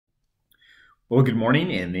Well, good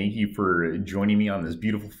morning, and thank you for joining me on this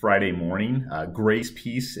beautiful Friday morning. Grace,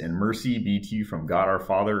 peace, and mercy be to you from God our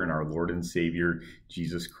Father and our Lord and Savior,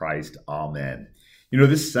 Jesus Christ. Amen. You know,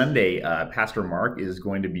 this Sunday, Pastor Mark is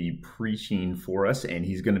going to be preaching for us, and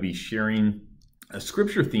he's going to be sharing a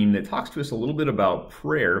scripture theme that talks to us a little bit about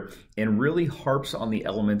prayer and really harps on the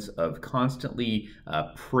elements of constantly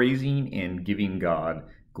praising and giving God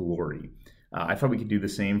glory. I thought we could do the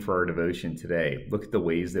same for our devotion today. Look at the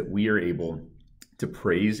ways that we are able to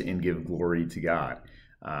praise and give glory to God.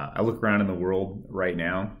 I look around in the world right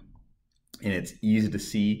now, and it's easy to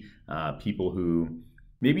see people who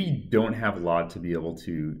maybe don't have a lot to be able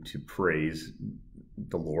to praise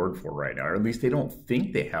the Lord for right now, or at least they don't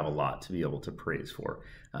think they have a lot to be able to praise for.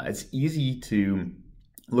 It's easy to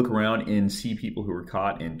look around and see people who are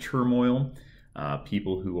caught in turmoil,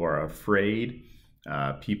 people who are afraid,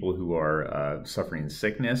 people who are suffering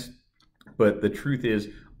sickness. But the truth is,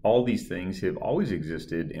 all these things have always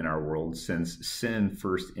existed in our world since sin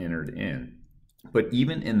first entered in. But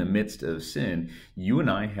even in the midst of sin, you and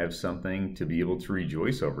I have something to be able to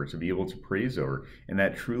rejoice over, to be able to praise over. And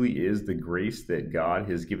that truly is the grace that God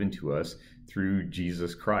has given to us through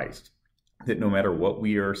Jesus Christ. That no matter what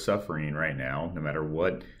we are suffering right now, no matter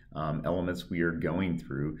what elements we are going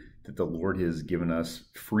through, that the Lord has given us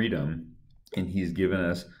freedom, and he's given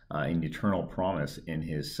us an eternal promise in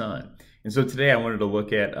his Son. And so today I wanted to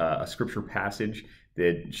look at a scripture passage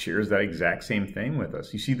that shares that exact same thing with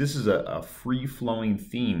us. You see, this is a free-flowing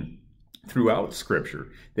theme throughout Scripture,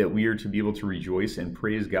 that we are to be able to rejoice and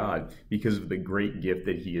praise God because of the great gift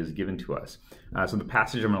that he has given to us. So the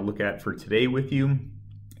passage I'm going to look at for today with you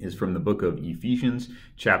is from the book of Ephesians,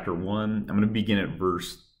 chapter 1. I'm going to begin at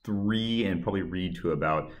verse 3 and probably read to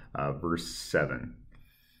about verse 7.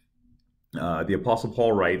 The Apostle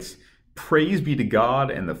Paul writes, "Praise be to God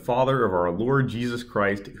and the Father of our Lord Jesus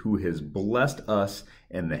Christ, who has blessed us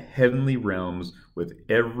in the heavenly realms with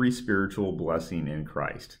every spiritual blessing in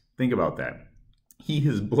Christ." Think about that. He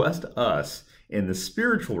has blessed us in the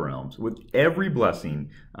spiritual realms with every blessing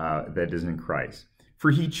that is in Christ.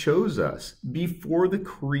 For he chose us before the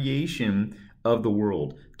creation of the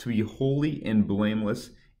world to be holy and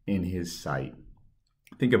blameless in his sight.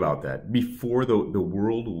 Think about that. Before the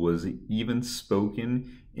world was even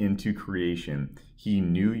spoken into creation, he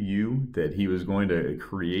knew you, that he was going to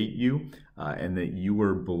create you, and that you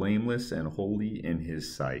were blameless and holy in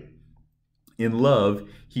his sight. In love,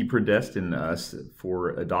 he predestined us for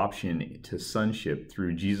adoption to sonship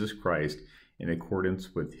through Jesus Christ in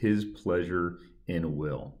accordance with his pleasure and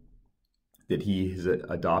will. That he has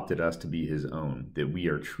adopted us to be his own, that we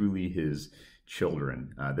are truly his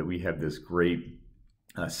children, that we have this great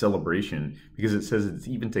celebration, because it says it's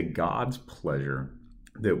even to God's pleasure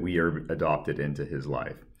that we are adopted into his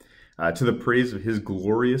life, to the praise of his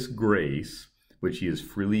glorious grace, which he has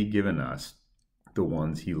freely given us, the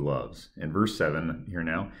ones he loves. In verse 7 here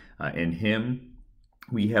now, in him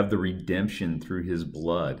we have the redemption through his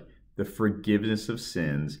blood, the forgiveness of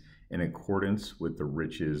sins in accordance with the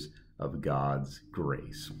riches of God's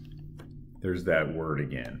grace. There's that word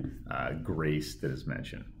again, grace, that is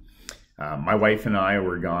mentioned. My wife and I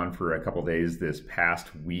were gone for a couple days this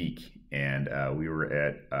past week, and we were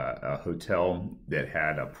at a hotel that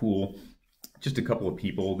had a pool, just a couple of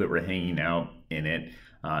people that were hanging out in it.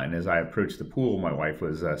 And as I approached the pool, my wife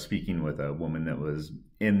was speaking with a woman that was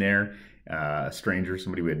in there, a stranger,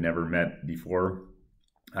 somebody we had never met before.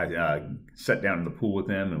 I sat down in the pool with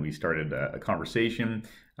them, and we started a conversation.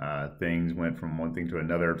 Things went from one thing to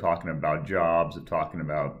another, talking about jobs, talking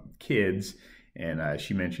about kids. And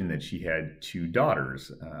she mentioned that she had two daughters,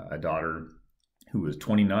 a daughter who was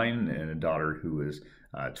 29 and a daughter who was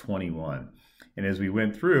 21. And as we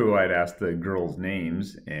went through, I'd asked the girls'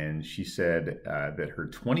 names, and she said that her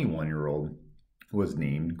 21-year-old was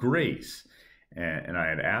named Grace. And I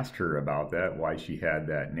had asked her about that, why she had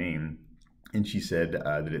that name. And she said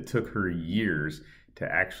that it took her years to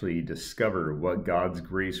actually discover what God's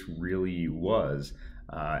grace really was,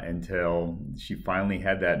 until she finally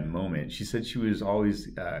had that moment. She said she was always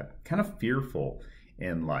kind of fearful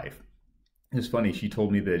in life. It's funny, she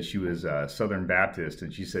told me that she was Southern Baptist,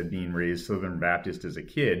 and she said being raised Southern Baptist as a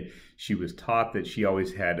kid, she was taught that she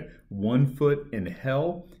always had one foot in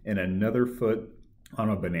hell and another foot on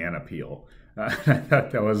a banana peel. I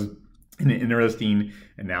thought that was an interesting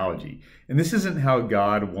analogy. And this isn't how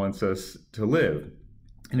God wants us to live.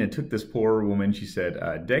 And it took this poor woman, she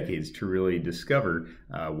said, decades to really discover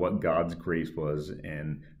what God's grace was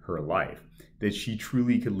in her life. That she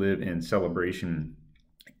truly could live in celebration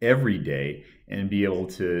every day and be able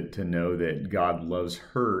to know that God loves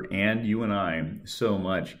her and you and I so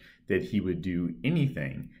much that he would do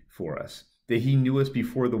anything for us. that he knew us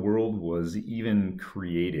before the world was even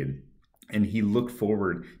created. And he looked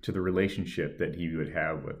forward to the relationship that he would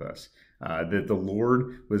have with us, that the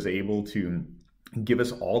Lord was able to give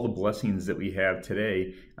us all the blessings that we have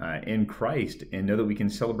today in Christ, and know that we can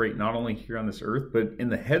celebrate not only here on this earth, but in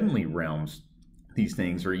the heavenly realms. These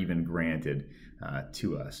things are even granted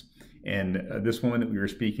to us. And this woman that we were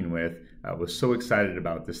speaking with was so excited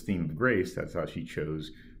about this theme of grace. That's how she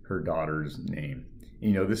chose her daughter's name.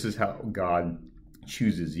 You know, this is how God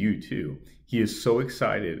chooses you too. He is so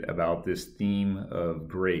excited about this theme of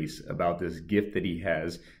grace, about this gift that he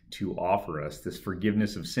has to offer us, this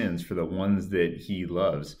forgiveness of sins for the ones that he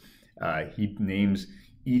loves. He names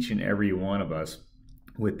each and every one of us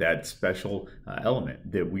with that special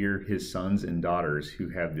element, that we're his sons and daughters who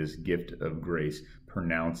have this gift of grace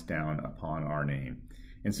pronounced down upon our name.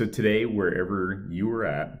 And so today, wherever you are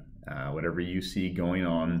at, whatever you see going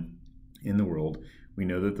on in the world, we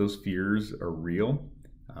know that those fears are real.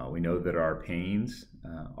 We know that our pains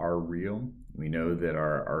are real. We know that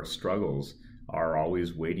our struggles are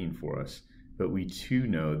always waiting for us. But we too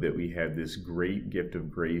know that we have this great gift of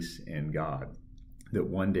grace in God, that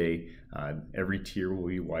one day every tear will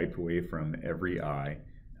be wiped away from every eye.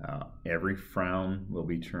 Every frown will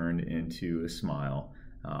be turned into a smile.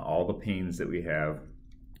 All the pains that we have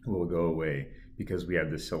will go away because we have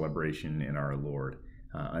this celebration in our Lord.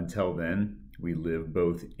 Until then, we live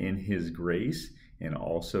both in his grace and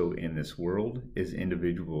also in this world as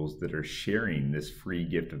individuals that are sharing this free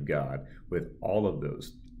gift of God with all of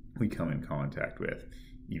those we come in contact with,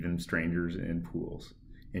 even strangers in pools.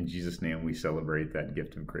 In Jesus' name, we celebrate that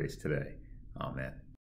gift of grace today. Amen.